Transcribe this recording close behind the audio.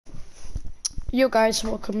Yo guys,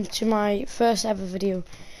 welcome to my first ever video.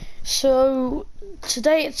 So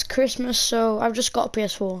today it's Christmas, so I've just got a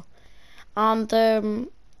PS4 and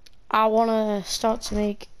I want to start to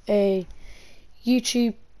make a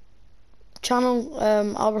YouTube channel.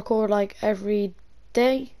 I'll record like every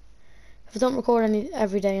day. If I don't record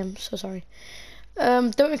every day, I'm so sorry.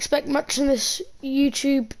 Don't expect much in this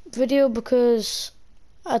YouTube video because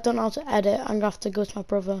I don't know how to edit. I'm gonna have to go to my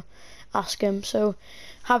brother, ask him. So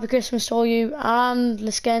happy Christmas to all you, and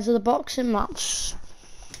let's get into the boxing match.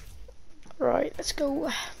 Right, let's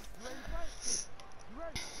go.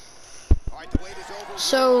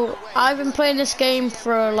 So I've been playing this game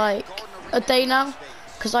for like a day now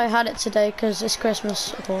because I had it today because it's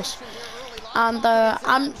Christmas, of course, and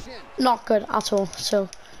I'm not good at all. So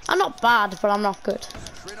I'm not bad, but I'm not good.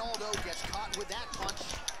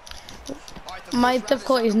 My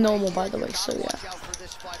difficulty is normal, by the way, so yeah.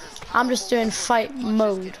 I'm just doing fight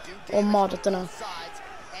mode or mod, I don't know.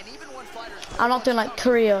 I'm not doing like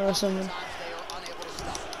career or something.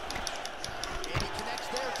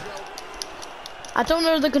 I don't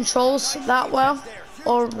know the controls that well,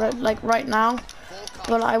 or like right now,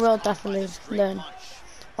 but I will definitely learn.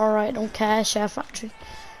 Alright, don't care, SHAREfactory.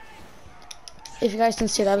 If you guys can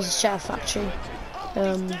see, that was a SHAREfactory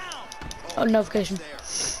notification.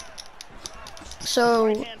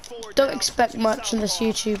 So don't expect much in this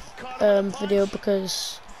YouTube video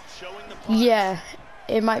because yeah,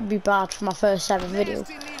 it might be bad for my first ever video.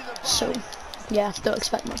 So yeah, don't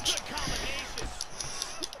expect much.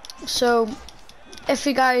 So if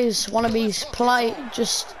you guys want to be polite,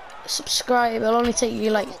 just subscribe. It'll only take you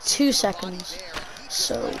like 2 seconds.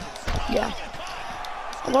 So yeah.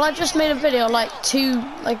 Well, I just made a video like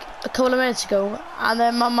a couple of minutes ago, and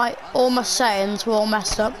then all my settings were all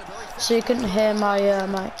messed up, so you couldn't hear my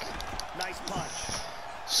mic.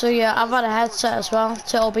 So yeah, I've had a headset as well,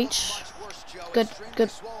 Turtle Beach. Good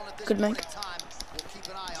mic.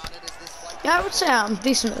 Yeah, I would say I'm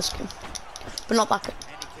decent at this game, but not that good.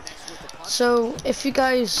 So if you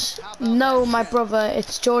guys know my brother,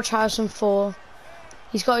 it's George Harrison 4.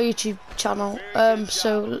 He's got a YouTube channel,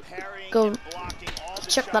 so go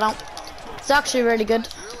check that out. It's actually really good.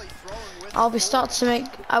 I will be starting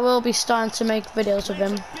to make videos with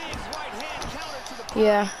him.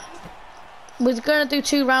 Yeah. We're gonna do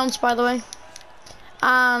 2 rounds, by the way.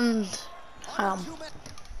 And it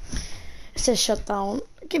says shut down.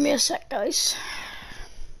 Give me a sec, guys.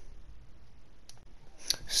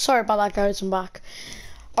 Sorry about that, guys. I'm back.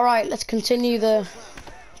 Alright, let's continue the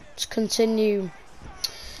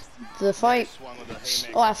fight.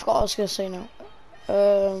 Oh, I forgot what I was gonna say now.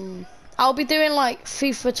 I'll be doing like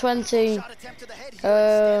FIFA 20,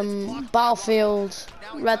 Battlefield,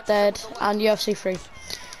 Red Dead, and UFC 3,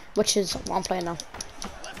 which is what I'm playing now.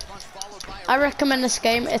 I recommend this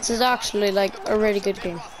game. It is actually like a really good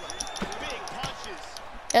game.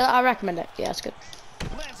 I recommend it. Yeah, it's good.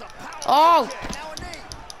 Oh,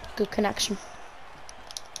 good connection.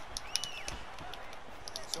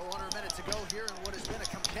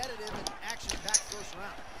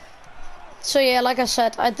 So yeah, like I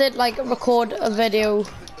said, I did like record a video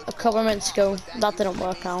a couple of minutes ago. That didn't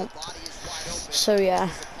work out. So yeah,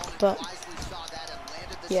 but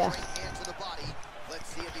yeah,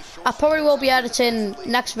 I probably will be editing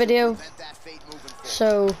next video.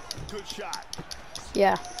 So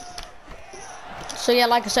yeah. So yeah,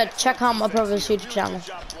 like I said, check out my brother's YouTube channel,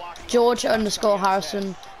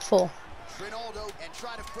 George_Harrison 4.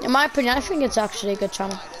 In my opinion, I think it's actually a good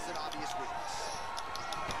channel.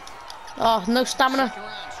 Oh, no stamina.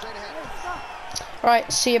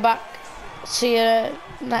 Right, see you back. See you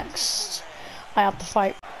next. I have to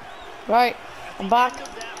fight. Right, I'm back.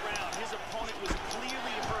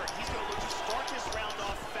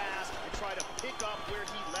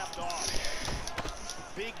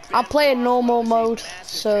 I'll play in normal mode,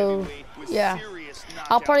 so yeah.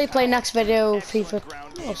 I'll probably play next video FIFA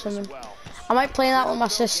or something. I might play that with my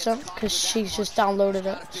sister because she's just downloaded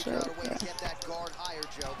it. So yeah.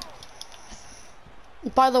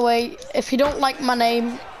 By the way, if you don't like my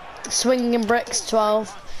name, Swinging Bricks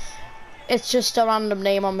 12, it's just a random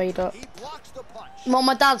name I made up. Well,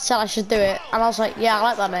 my dad said I should do it, and I was like, yeah, I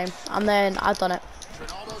like that name, and then I've done it.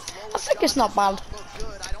 I think it's not bad.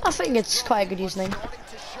 I think it's quite a good username.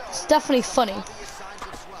 It's definitely funny.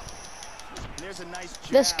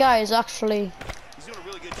 This guy is actually,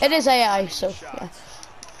 it is AI, so yeah.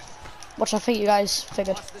 Which I think you guys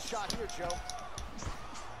figured.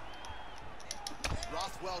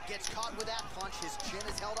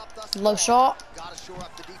 Low shot.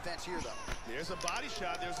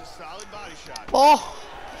 Oh,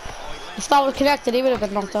 if that was connected, he would have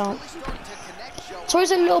been knocked out. It's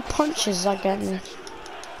always the little punches that get me.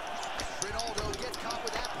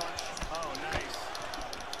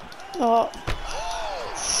 Oh.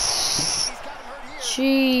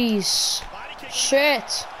 Jeez.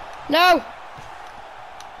 Shit. No.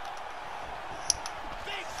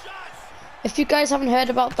 If you guys haven't heard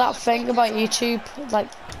about that thing about YouTube, like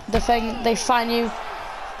the thing they fine you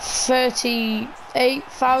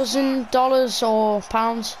 $38,000 or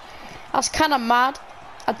pounds, that's kind of mad.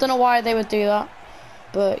 I don't know why they would do that,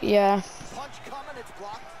 but yeah.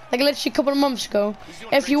 Like literally a couple of months ago,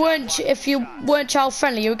 if you weren't child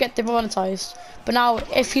friendly, you would get demonetized. But now,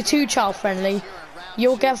 if you're too child friendly,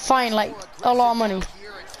 you'll get fined like a lot of money.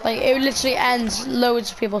 Like it literally ends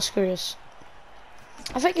loads of people's careers.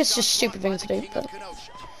 I think it's just a stupid thing to do, but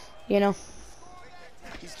you know.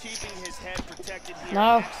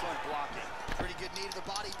 No.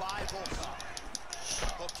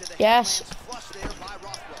 Yes.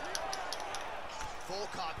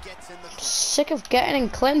 Sick of getting in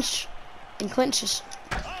clinches.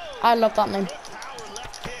 I love that name.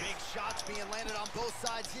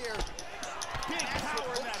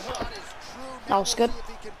 That was good.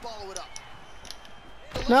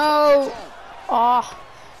 No. Ah, oh,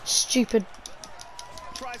 stupid.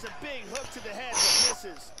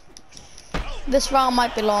 This round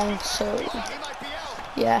might be long, so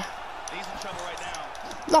yeah.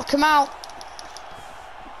 Knock him out.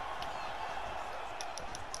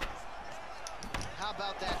 How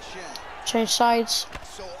about that chin? Change sides.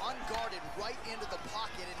 So unguarded right into the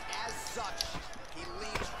pocket, and as such, he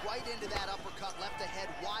leans right into that uppercut, left the head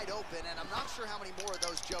wide open, and I'm not sure how many more of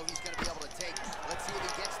those, Joe, he's going to be able to take. Let's see if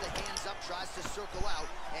he gets the hands up, tries to circle out,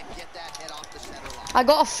 and get that head off the center line. I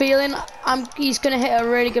got a feeling he's going to hit a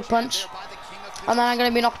really good punch, and then I'm going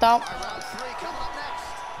to be knocked out.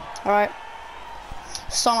 Alright.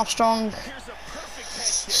 Starting off strong.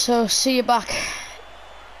 So, see you back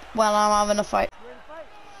when I'm having a fight.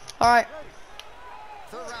 Alright.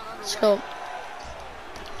 Let's go.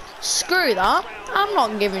 Screw that. I'm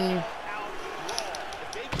not giving you.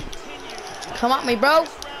 Come at me, bro.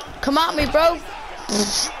 Come at me, bro.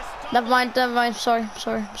 Never mind. Sorry.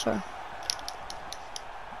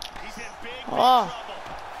 Oh.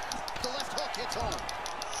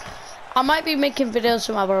 I might be making videos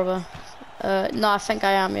with my brother. No, I think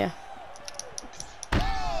I am, yeah.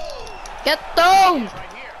 Get down!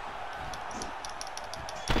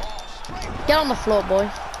 Get on the floor, boy.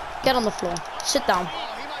 Get on the floor. Sit down.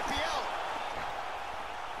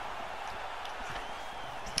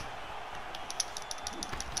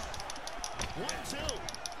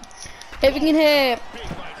 If you can hear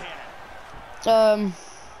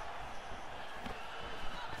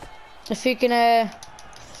if you can hear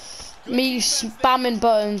me spamming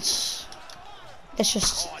buttons, it's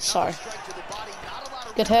just sorry.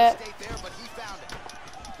 Good hit.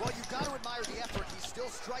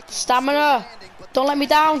 Stamina. Don't let me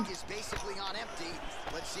down.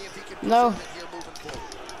 No.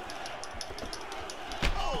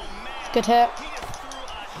 Good hit.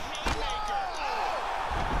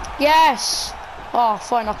 Yes. Oh, I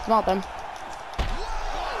thought I knocked him out then.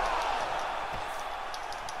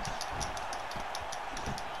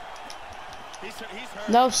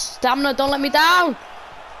 No stamina. Don't let me down.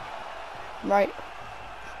 Right.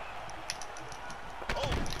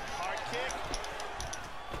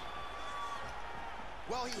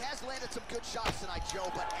 Well, he has landed some good shots tonight,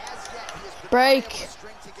 Joe, but as yet he has been break. able to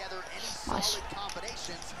string together any Nice. solid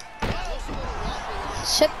combinations.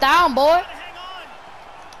 Sit down, boy.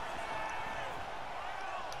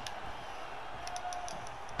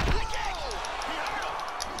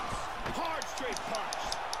 Hard straight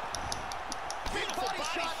punch. Beautiful body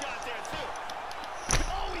shot there too.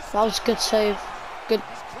 That was a good save. Good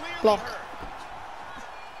block.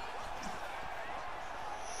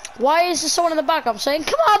 Why is there someone in the back? I'm saying,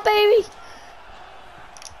 come on, baby.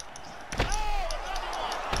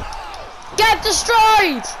 Get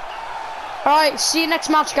destroyed. All right, see you next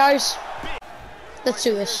match, guys. Let's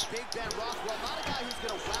do this.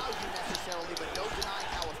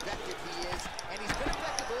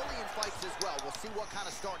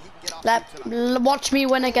 Watch me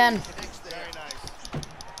win again.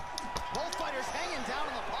 Both fighters hanging down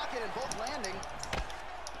in the pocket and both landing.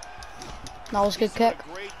 That was a good kick.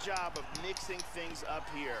 Great job of mixing things up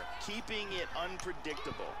here, keeping it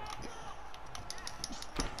unpredictable.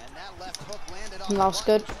 And that left hook landed on. That was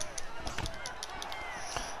good.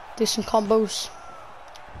 Do some combos.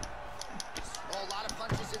 Oh, a lot of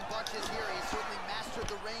punches and bunches here. He certainly mastered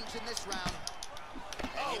the range in this round.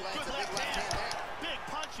 And he lands a big left hand there. Big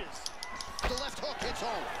punches. The left hook hits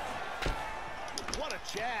home. What a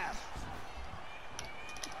jab.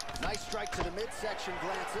 Nice strike to the midsection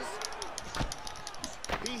glances.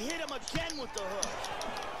 He hit him again with the hook.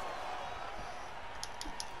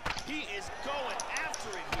 He is going after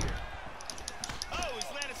it here. Oh, he's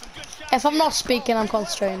landed some good shots. If I'm not speaking, I'm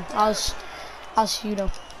concentrating, as you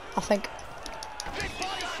know, I think.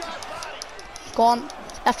 Go on,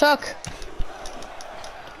 left hook.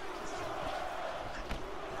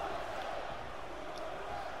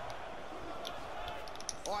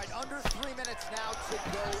 All right, under 3 minutes now to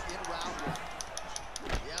go in round one.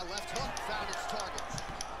 Yeah, left hook found its target.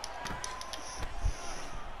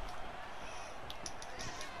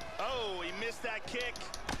 Oh, he missed that kick.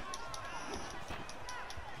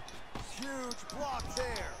 Huge block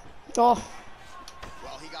there. Oh,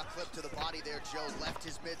 Well, he got clipped to the body there, Joe. Left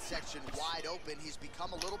his midsection wide open. He's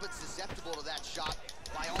become a little bit susceptible to that shot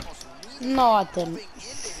by almost leaning no, I moving didn't. into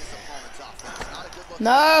his opponent's offense. Not a good look.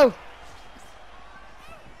 No.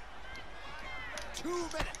 2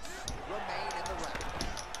 minutes remain in the round.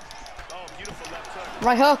 Oh, beautiful left hook.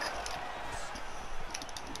 Right hook.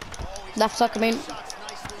 Oh, he's Left hook, I mean. shots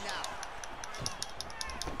nicely now.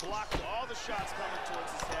 Blocked all the shots coming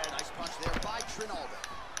towards his head. Nice punch there by Trinaldo.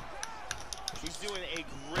 He's doing a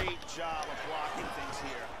great job of blocking things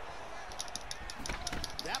here.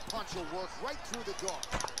 That punch will work right through the guard.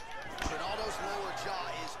 Trinaldo's lower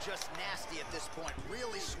jaw is just nasty at this point.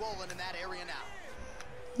 Really swollen in that area now.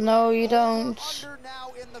 No, you don't. Under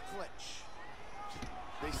now in the clinch.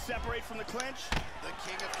 They separate from the clinch. The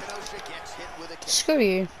king of Kenosha gets hit with a kick. Screw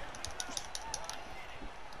you.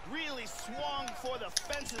 Really swung for the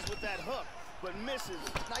fences with that hook, but misses.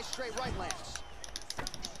 Nice straight right lands.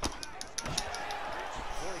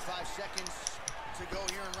 45 seconds to go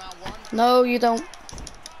here in round one. No, you don't.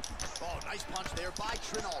 Oh, nice punch there by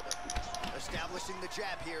Trinaldo. Establishing the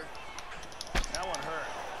jab here. That one hurt.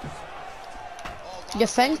 Oh, You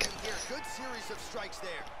think? here. Good series of strikes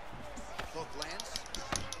there. Hook lands. Oh,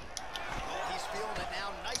 he's feeling it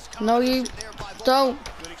now. Nice No, you combination there by both. don't.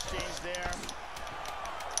 Good exchange there.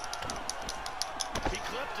 He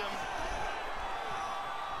clipped him.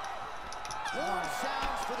 Horn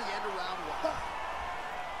sounds for the end of round one.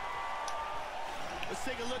 Let's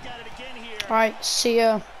take a look at it again here. Alright, see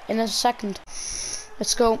ya in a second.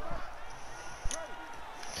 Let's go.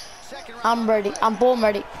 Second round I'm ready. I'm born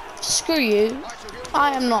ready. Screw you. All right, so here we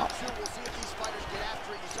I go. am not. We'll see if these fighters get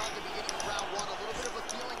after it. You saw at the beginning of round one, a little bit of a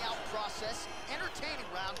feeling out process. Entertaining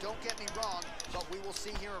round, don't get me wrong, but we will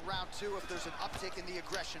see here in round two if there's an uptick in the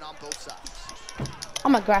aggression on both sides.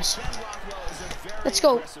 I'm aggressive. Ben Rothwell is a very Let's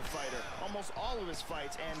go. aggressive fighter. Almost all of his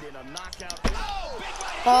fights end in a knockout. Oh! Big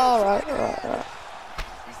right. Alright.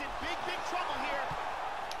 He's in big trouble here.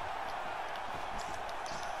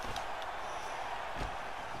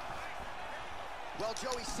 Well,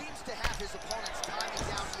 Joey seems to have his opponent's timing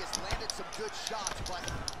down. He has landed some good shots, but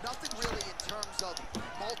nothing really in terms of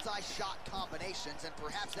multi-shot combinations, and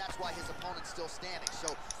perhaps that's why his opponent's still standing.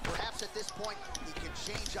 So perhaps at this point, he can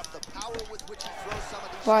change up the power with which he throws some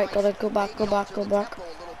of these Right, strikes, gotta go back, maybe go back, alter go the back. tempo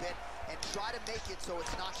a little bit, and try to make it so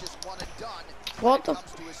it's not just one and done What when the? it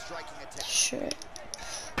comes to his striking attack. Shit.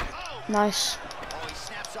 Nice. Oh, he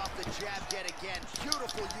snaps off the jab yet again.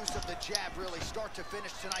 Beautiful use of the jab, really, start to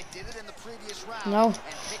finish tonight. Did it in the previous round. No. And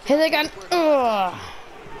pick Hit it up again. where he left Ugh. off.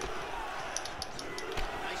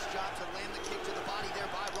 Nice job to land the kick to the body there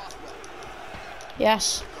by Rothwell.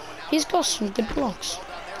 Yes. Going out He's the got body some with good that blocks. Well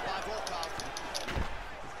done there by Volkov.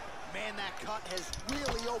 Man, that cut has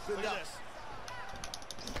really opened Look up. at this.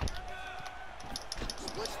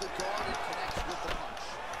 Splits the guard and connects with the punch.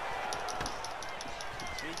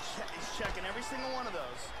 He's checking every single one of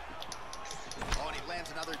those. Oh, and he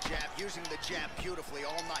lands another jab, using the jab beautifully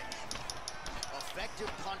all night.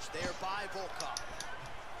 Effective punch there by Volkov.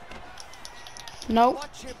 No.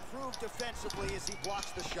 Much improved defensively as he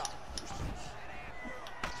blocks the shot.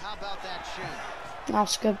 How about that shin?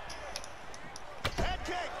 That's good. Head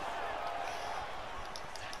kick.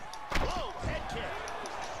 Oh, head kick.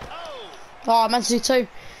 Oh, Oh, I meant to do two. hit him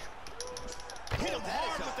That is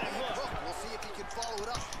hard a with that big hook. hook. We'll see if he can follow it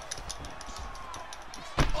up.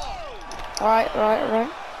 Oh, Alright.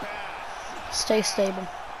 Stay stable.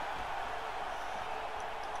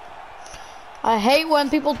 I hate when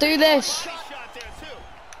people do this. big shot there too.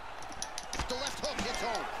 The left hook hits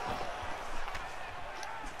home.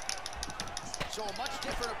 So a much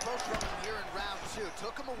different approach from him here in round two.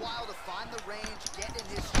 Took him a while to find the range, get in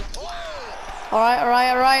his... Oh! Alright. I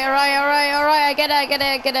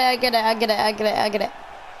get it.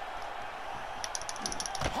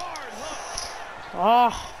 Hard hook.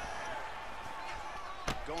 Oh,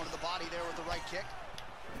 Going to the body there with the right kick.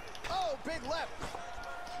 Oh, big left.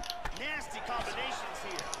 Nasty combinations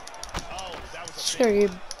here. Oh, that was a screw big you.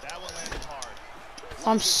 one. That one landed hard.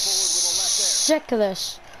 I'm sick of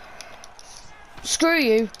this. Screw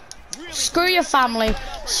you. Really Screw your family. that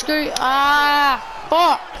uppercut. Screw.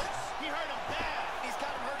 Fuck. He hurt him bad. He's got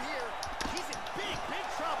him hurt here. He's in big, big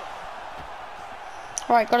trouble.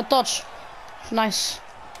 Alright, got a dodge. Nice.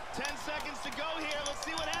 10 seconds to go here. Let's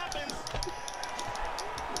see what happens.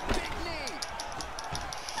 Big knee.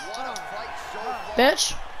 What a fight so far.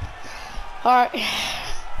 Bitch. Alright.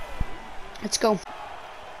 Let's go.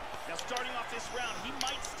 Now starting off this round, he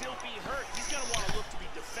might still be hurt. He's going to want to look to be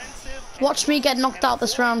defensive. Watch me get knocked out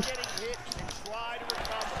this round. Getting hit and try to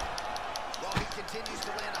recover. Well, he continues to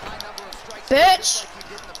land a high number of strikes. Bitch. Just like he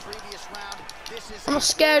did in the previous round. This is I'm not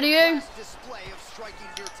scared of you. best display of striking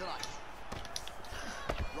here tonight.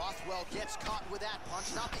 Rothwell gets caught with that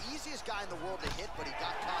punch. Not the easiest guy in the world to hit, but he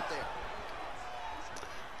got caught there.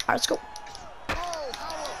 Alright, let's go. Oh,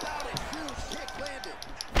 how about it? Huge kick landed.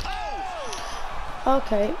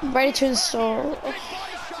 Okay, ready to install. Big body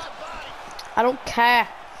shot. I don't care.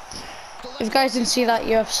 If you guys didn't see that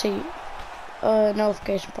UFC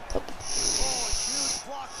notification pop up. Oh, huge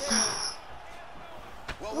block there.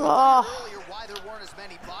 Well, we Oh. learned earlier why there weren't as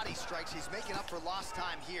many body strikes. He's making up for lost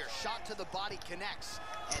time here. Shot to the body connects.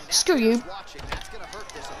 And now Screw you. who's watching. That's gonna hurt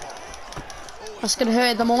this opponent. Oh, That's gonna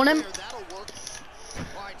hurt in the morning. That'll work.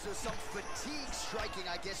 All right, so some fatigue striking,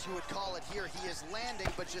 I guess you would call it here. He is landing,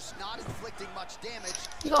 but just not inflicting much damage.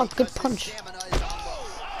 You got a good because his punch. stamina is on low.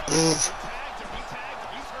 He tagged him. He tagged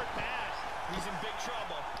him. He's hurt bad. He's in big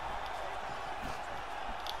trouble.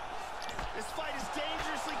 This fight is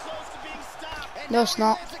dangerously close to being stopped. And No, now it's he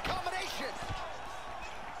not. lands a combination.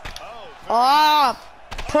 Ah,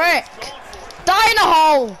 prick. Die in a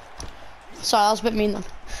hole. Sorry, that was a bit mean then.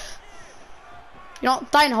 You know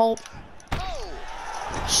what? Die in a hole.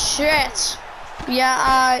 Oh, Shit.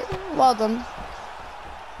 Yeah, well done.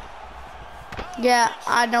 Yeah,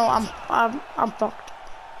 I know. I'm fucked.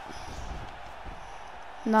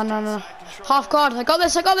 No. Half guard. I got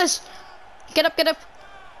this. I got this. Get up. Get up.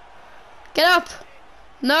 Get up.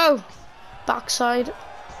 No. Backside.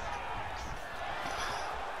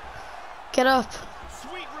 Get up.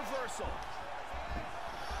 Sweet reversal.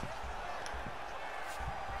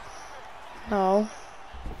 No.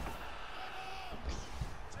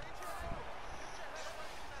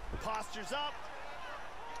 Posture's up.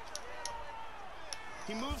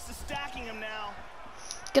 He moves to stacking him now.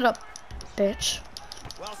 Get up, bitch.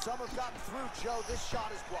 well, some have gotten through, Joe. This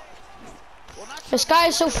shot is blocked. Well, not This sure guy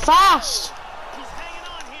is so fast. He's hanging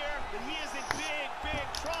on here, but he is in big,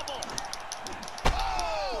 big trouble.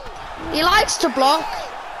 He likes to block.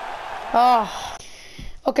 Oh.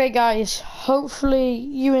 Okay, guys. Hopefully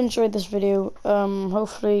you enjoyed this video.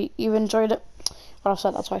 Hopefully you enjoyed it. Well, I've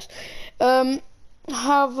said that twice.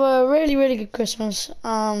 Have a really, really good Christmas.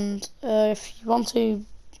 And if you want to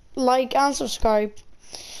like and subscribe,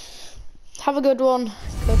 have a good one.